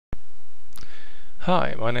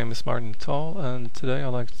Hi, my name is Martin Tall, and today I'd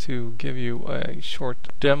like to give you a short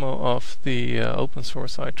demo of the open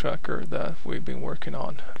source eye tracker that we've been working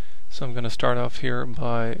on. So I'm going to start off here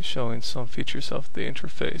by showing some features of the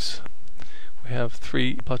interface. We have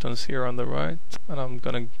 3 buttons here on the right, and I'm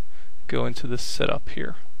going to go into the setup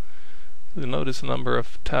here. You'll notice a number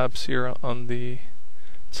of tabs here on the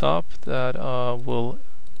top that will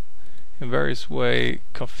in various ways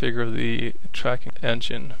configure the tracking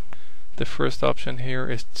engine. The first option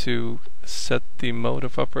here is to set the mode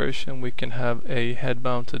of operation. We can have a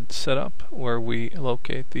head-mounted setup where we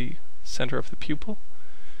locate the center of the pupil.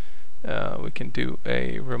 We can do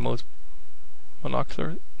a remote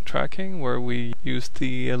monocular tracking where we use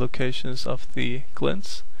the locations of the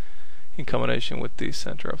glints in combination with the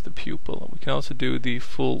center of the pupil. We can also do the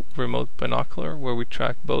full remote binocular where we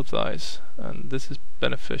track both eyes, and this is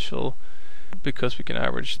beneficial because we can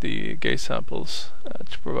average the gaze samples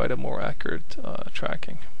to provide a more accurate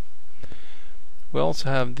tracking. We also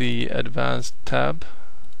have the advanced tab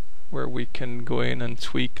where we can go in and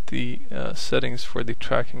tweak the settings for the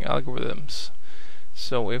tracking algorithms.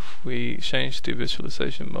 So if we change the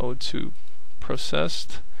visualization mode to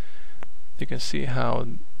processed, you can see how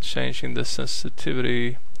changing the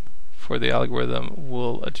sensitivity for the algorithm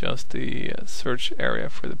will adjust the search area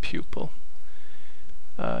for the pupil.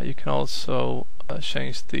 You can also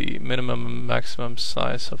change the minimum and maximum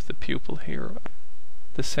size of the pupil here.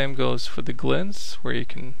 The same goes for the glints, where you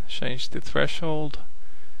can change the threshold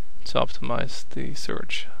to optimize the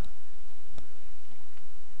search.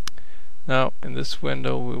 Now in this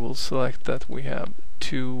window we will select that we have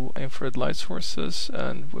 2 infrared light sources,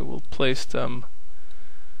 and we will place them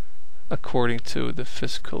according to the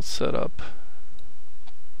physical setup.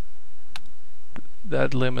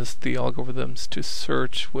 That limits the algorithms to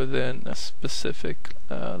search within specific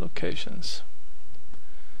locations.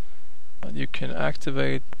 You can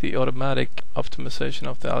activate the automatic optimization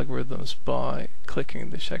of the algorithms by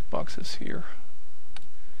clicking the checkboxes here.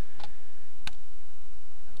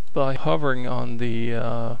 By hovering on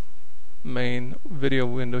the main video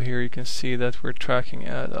window here, you can see that we're tracking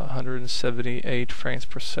at 178 frames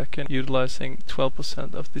per second, utilizing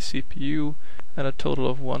 12% of the CPU and a total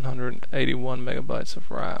of 181 megabytes of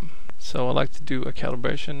RAM. So I'd like to do a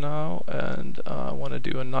calibration now, and I want to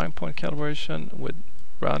do a 9-point calibration with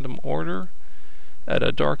random order at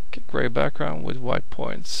a dark gray background with white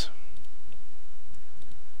points.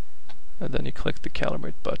 And then you click the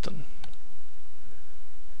calibrate button.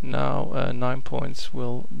 Now 9 points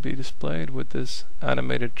will be displayed with this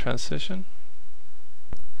animated transition.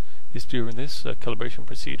 It's during this calibration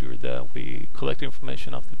procedure that we collect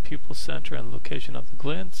information of the pupil center and location of the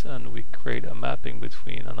glints, and we create a mapping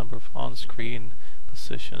between a number of on-screen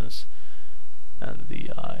positions and the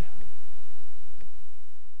eye.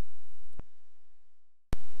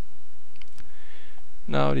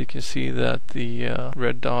 Now you can see that the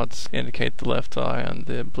red dots indicate the left eye and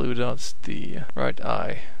the blue dots the right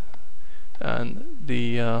eye. And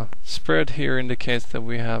the spread here indicates that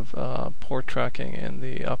we have poor tracking in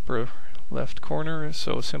the upper left corner,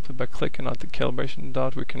 so simply by clicking on the calibration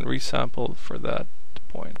dot we can resample for that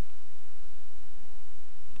point.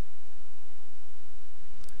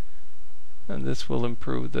 And this will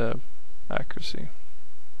improve the accuracy.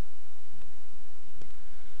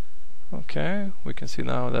 Okay, we can see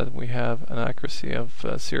now that we have an accuracy of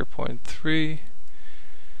 0.3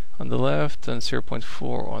 on the left and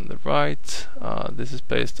 0.4 on the right. This is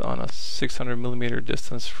based on a 600mm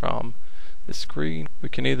distance from the screen. We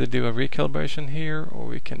can either do a recalibration here, or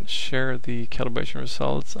we can share the calibration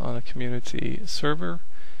results on a community server,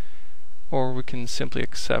 or we can simply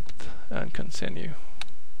accept and continue.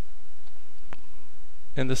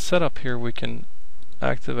 In the setup here we can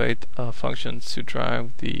activate functions to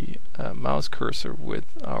drive the mouse cursor with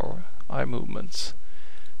our eye movements.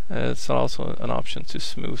 It's also an option to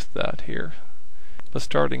smooth that here. But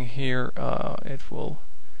starting here, it will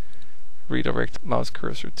redirect mouse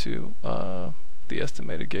cursor to the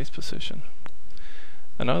estimated gaze position.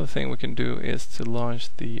 Another thing we can do is to launch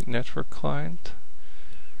the network client.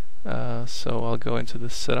 So I'll go into the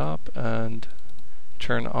setup and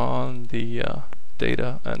turn on the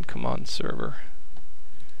data and command server.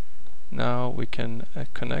 Now we can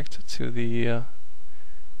connect to the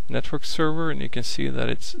network server, and you can see that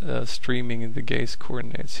it's streaming the gaze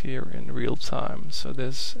coordinates here in real time. So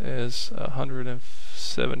this is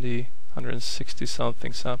 160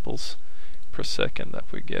 something samples per second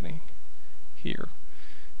that we're getting here,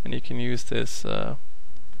 and you can use this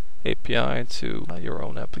API to your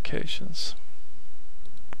own applications.